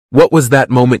What was that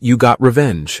moment you got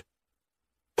revenge?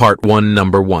 Part 1,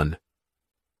 Number 1.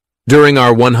 During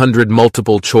our 100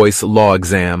 multiple-choice law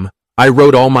exam, I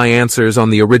wrote all my answers on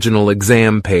the original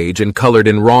exam page and colored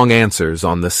in wrong answers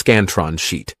on the Scantron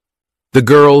sheet. The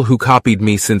girl who copied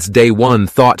me since day one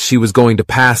thought she was going to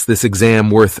pass this exam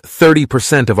worth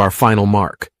 30% of our final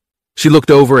mark. She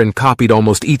looked over and copied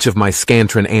almost each of my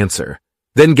Scantron answer,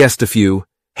 then guessed a few,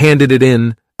 handed it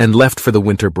in, and left for the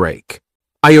winter break.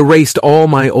 I erased all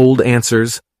my old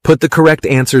answers, put the correct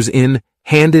answers in,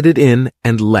 handed it in,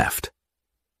 and left.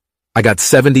 I got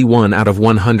 71 out of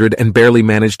 100 and barely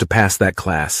managed to pass that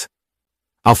class.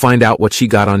 I'll find out what she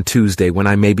got on Tuesday when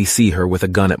I maybe see her with a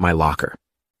gun at my locker.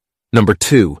 Number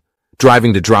 2,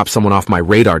 driving to drop someone off my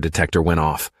radar detector went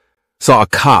off. Saw a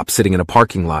cop sitting in a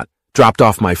parking lot, dropped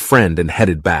off my friend and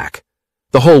headed back.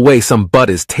 The whole way some butt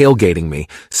is tailgating me.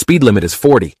 Speed limit is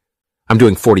 40. I'm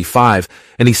doing 45,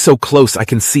 and he's so close I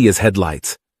can see his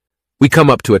headlights. We come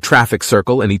up to a traffic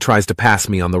circle and he tries to pass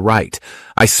me on the right.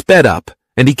 I sped up,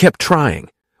 and he kept trying.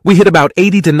 We hit about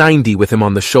 80 to 90 with him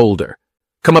on the shoulder.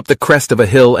 Come up the crest of a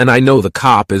hill and I know the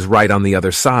cop is right on the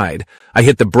other side. I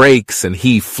hit the brakes and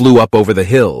he flew up over the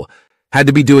hill. Had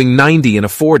to be doing 90 in a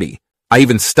 40. I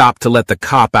even stopped to let the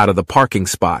cop out of the parking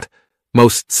spot.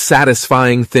 Most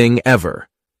satisfying thing ever.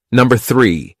 Number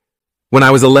 3. When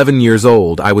I was 11 years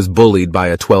old, I was bullied by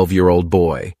a 12-year-old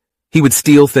boy. He would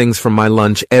steal things from my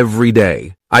lunch every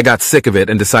day. I got sick of it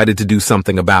and decided to do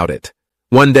something about it.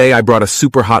 One day I brought a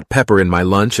super hot pepper in my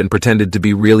lunch and pretended to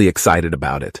be really excited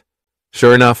about it.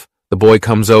 Sure enough, the boy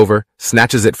comes over,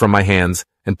 snatches it from my hands,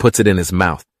 and puts it in his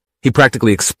mouth. He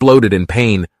practically exploded in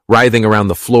pain, writhing around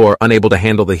the floor, unable to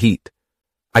handle the heat.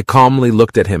 I calmly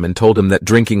looked at him and told him that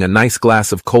drinking a nice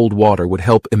glass of cold water would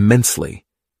help immensely.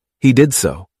 He did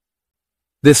so.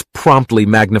 This promptly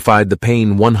magnified the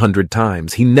pain 100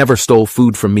 times. He never stole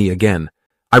food from me again.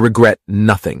 I regret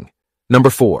nothing. Number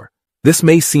 4. This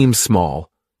may seem small,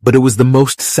 but it was the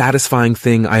most satisfying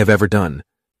thing I have ever done.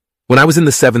 When I was in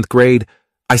the 7th grade,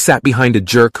 I sat behind a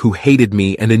jerk who hated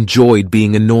me and enjoyed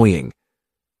being annoying.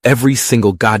 Every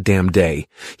single goddamn day,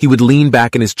 he would lean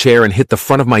back in his chair and hit the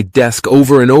front of my desk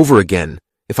over and over again.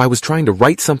 If I was trying to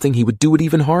write something, he would do it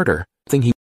even harder.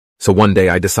 So one day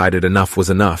I decided enough was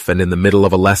enough, and in the middle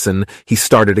of a lesson, he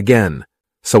started again.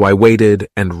 So I waited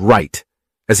and right.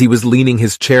 As he was leaning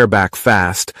his chair back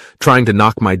fast, trying to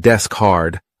knock my desk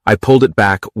hard, I pulled it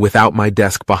back without my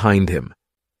desk behind him.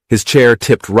 His chair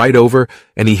tipped right over,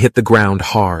 and he hit the ground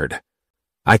hard.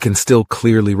 I can still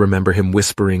clearly remember him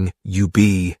whispering, "You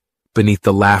be," beneath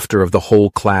the laughter of the whole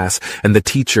class and the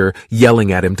teacher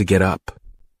yelling at him to get up.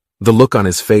 The look on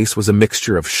his face was a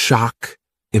mixture of shock,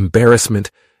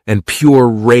 embarrassment, and pure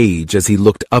rage as he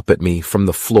looked up at me from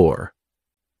the floor.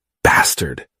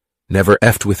 Bastard. Never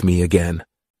effed with me again.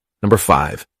 Number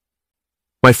 5.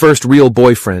 My first real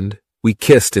boyfriend. We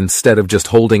kissed instead of just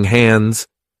holding hands.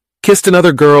 Kissed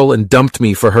another girl and dumped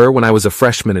me for her when I was a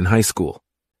freshman in high school.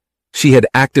 She had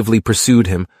actively pursued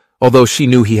him, although she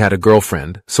knew he had a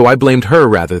girlfriend, so I blamed her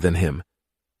rather than him.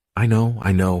 I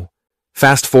know.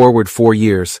 Fast forward 4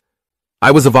 years.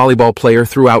 I was a volleyball player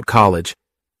throughout college.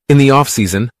 In the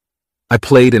off-season, I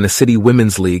played in a city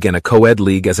women's league and a co-ed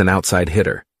league as an outside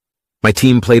hitter. My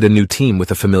team played a new team with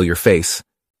a familiar face.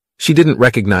 She didn't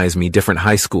recognize me, different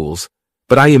high schools,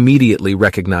 but I immediately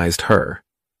recognized her.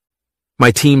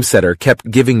 My team setter kept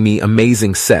giving me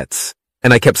amazing sets,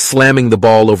 and I kept slamming the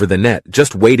ball over the net,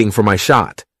 just waiting for my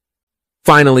shot.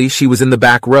 Finally, she was in the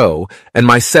back row, and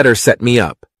my setter set me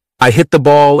up. I hit the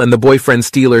ball, and the boyfriend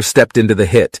stealer stepped into the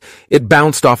hit. It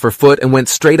bounced off her foot and went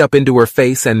straight up into her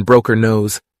face and broke her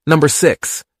nose. Number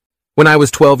 6. When I was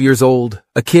 12 years old,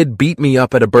 a kid beat me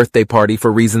up at a birthday party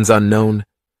for reasons unknown.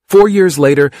 4 years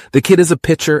later, the kid is a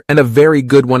pitcher, and a very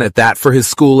good one at that, for his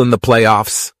school in the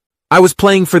playoffs. I was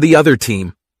playing for the other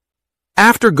team.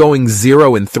 After going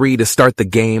 0-3 to start the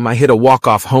game, I hit a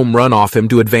walk-off home run off him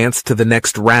to advance to the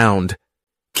next round.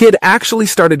 Kid actually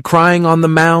started crying on the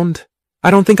mound. I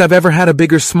don't think I've ever had a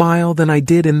bigger smile than I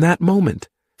did in that moment.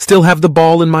 Still have the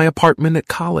ball in my apartment at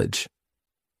college.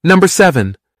 Number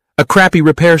 7. A crappy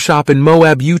repair shop in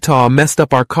Moab, Utah messed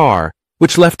up our car,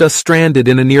 which left us stranded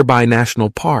in a nearby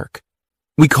national park.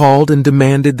 We called and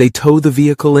demanded they tow the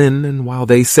vehicle in, and while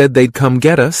they said they'd come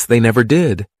get us, they never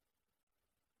did.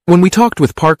 When we talked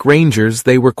with park rangers,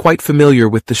 they were quite familiar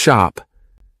with the shop,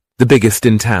 the biggest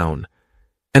in town,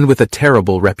 and with a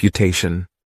terrible reputation.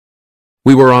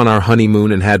 We were on our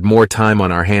honeymoon and had more time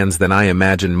on our hands than I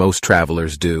imagine most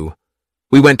travelers do.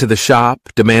 We went to the shop,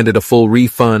 demanded a full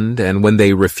refund, and when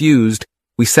they refused,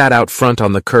 we sat out front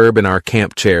on the curb in our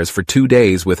camp chairs for 2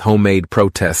 days with homemade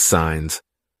protest signs.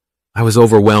 I was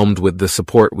overwhelmed with the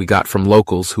support we got from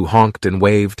locals who honked and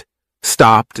waved,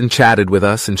 stopped and chatted with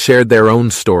us, and shared their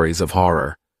own stories of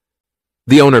horror.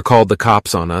 The owner called the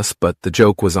cops on us, but the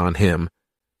joke was on him.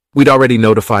 We'd already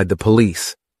notified the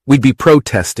police. We'd be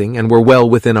protesting and were well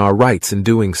within our rights in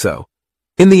doing so.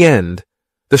 In the end,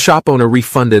 the shop owner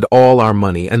refunded all our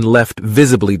money and left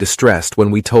visibly distressed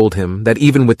when we told him that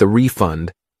even with the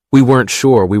refund, we weren't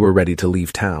sure we were ready to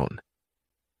leave town.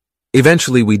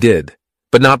 Eventually we did,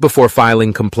 but not before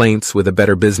filing complaints with a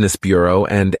Better Business Bureau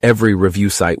and every review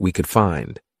site we could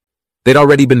find. They'd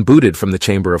already been booted from the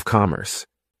Chamber of Commerce.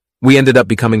 We ended up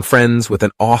becoming friends with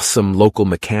an awesome local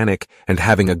mechanic and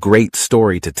having a great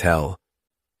story to tell.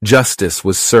 Justice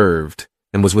was served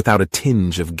and was without a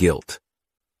tinge of guilt.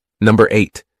 Number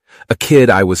 8. A kid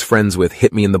I was friends with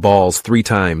hit me in the balls 3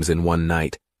 times in one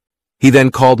night. He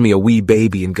then called me a wee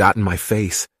baby and got in my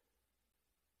face.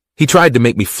 He tried to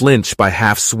make me flinch by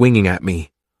half swinging at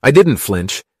me. I didn't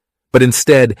flinch, but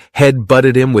instead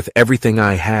head-butted him with everything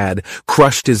I had,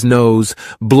 crushed his nose,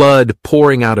 blood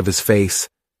pouring out of his face.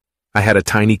 I had a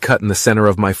tiny cut in the center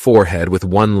of my forehead with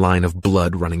one line of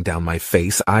blood running down my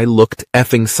face. I looked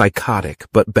effing psychotic,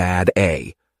 but bad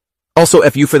A. Also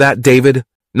F you for that, David.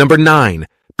 Number 9.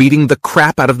 Beating the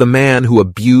crap out of the man who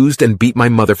abused and beat my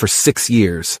mother for 6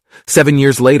 years. 7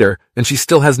 years later, and she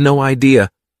still has no idea.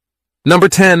 Number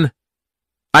 10.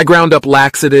 I ground up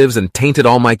laxatives and tainted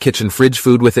all my kitchen fridge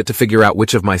food with it to figure out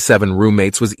which of my 7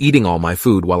 roommates was eating all my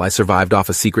food while I survived off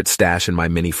a secret stash in my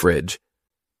mini fridge.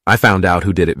 I found out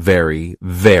who did it very,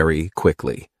 very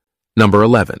quickly. Number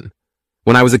 11.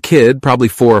 When I was a kid, probably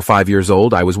 4 or 5 years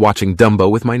old, I was watching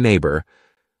Dumbo with my neighbor.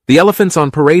 The elephants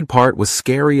on parade part was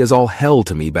scary as all hell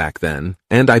to me back then,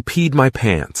 and I peed my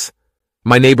pants.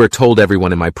 My neighbor told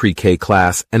everyone in my pre-K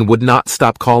class and would not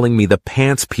stop calling me the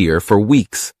pants peer for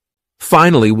weeks.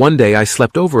 Finally, one day I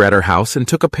slept over at her house and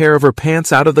took a pair of her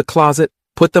pants out of the closet,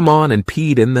 put them on, and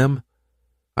peed in them.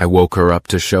 I woke her up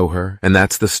to show her, and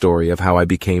that's the story of how I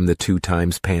became the 2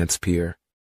 times pants peer.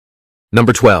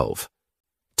 Number 12.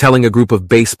 Telling a group of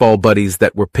baseball buddies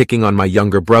that were picking on my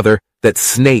younger brother that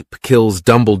Snape kills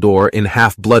Dumbledore in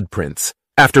Half-Blood Prince,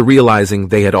 after realizing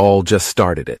they had all just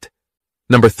started it.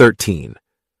 Number 13.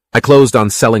 I closed on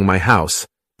selling my house,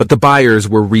 but the buyers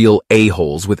were real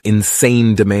a-holes with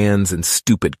insane demands and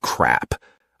stupid crap.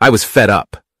 I was fed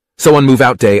up. So on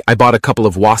move-out day, I bought a couple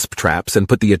of wasp traps and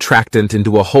put the attractant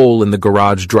into a hole in the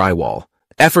garage drywall.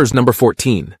 Effers number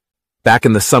 14. Back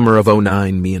in the summer of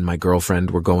 '09, me and my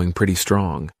girlfriend were going pretty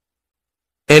strong.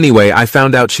 Anyway, I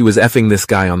found out she was effing this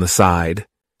guy on the side.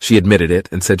 She admitted it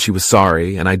and said she was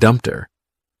sorry, and I dumped her.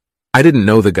 I didn't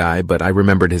know the guy, but I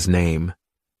remembered his name.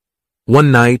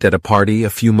 One night at a party a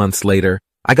few months later,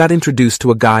 I got introduced to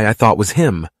a guy I thought was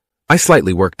him. I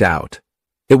slightly worked out.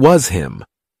 It was him.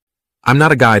 I'm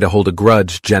not a guy to hold a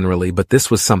grudge generally, but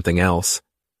this was something else.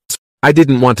 I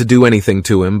didn't want to do anything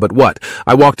to him, but what?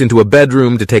 I walked into a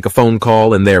bedroom to take a phone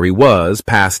call, and there he was,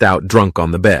 passed out drunk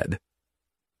on the bed.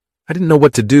 I didn't know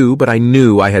what to do, but I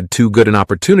knew I had too good an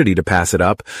opportunity to pass it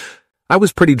up. I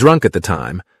was pretty drunk at the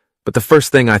time, but the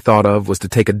first thing I thought of was to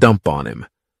take a dump on him.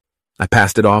 I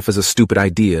passed it off as a stupid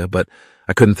idea, but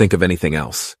I couldn't think of anything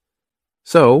else.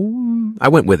 So, I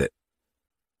went with it.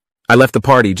 I left the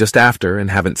party just after and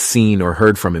haven't seen or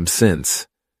heard from him since.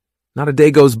 Not a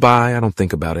day goes by I don't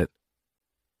think about it.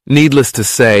 Needless to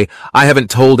say, I haven't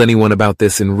told anyone about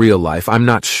this in real life. I'm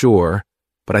not sure,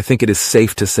 but I think it is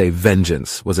safe to say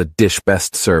vengeance was a dish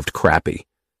best served crappy.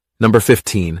 Number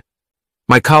 15.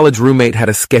 My college roommate had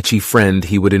a sketchy friend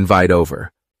he would invite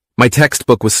over. My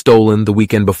textbook was stolen the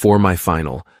weekend before my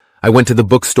final. I went to the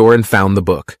bookstore and found the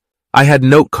book. I had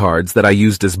note cards that I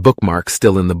used as bookmarks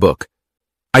still in the book.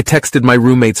 I texted my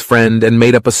roommate's friend and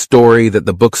made up a story that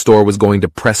the bookstore was going to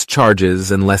press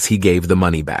charges unless he gave the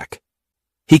money back.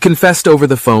 He confessed over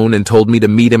the phone and told me to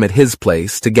meet him at his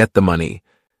place to get the money.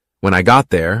 When I got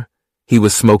there, he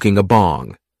was smoking a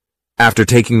bong. After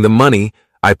taking the money,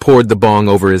 I poured the bong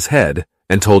over his head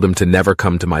and told him to never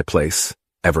come to my place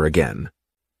ever again.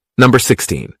 Number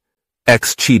 16.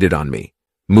 Ex cheated on me.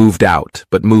 Moved out,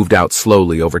 but moved out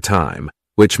slowly over time,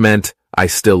 which meant I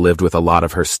still lived with a lot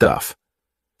of her stuff.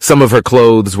 Some of her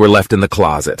clothes were left in the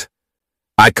closet.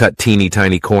 I cut teeny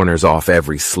tiny corners off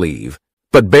every sleeve,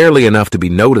 but barely enough to be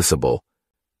noticeable.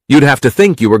 You'd have to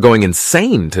think you were going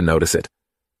insane to notice it.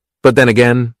 But then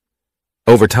again,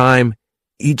 over time,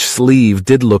 each sleeve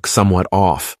did look somewhat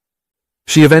off.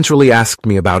 She eventually asked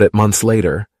me about it months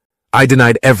later. I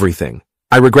denied everything.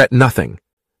 I regret nothing.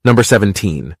 Number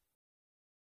 17.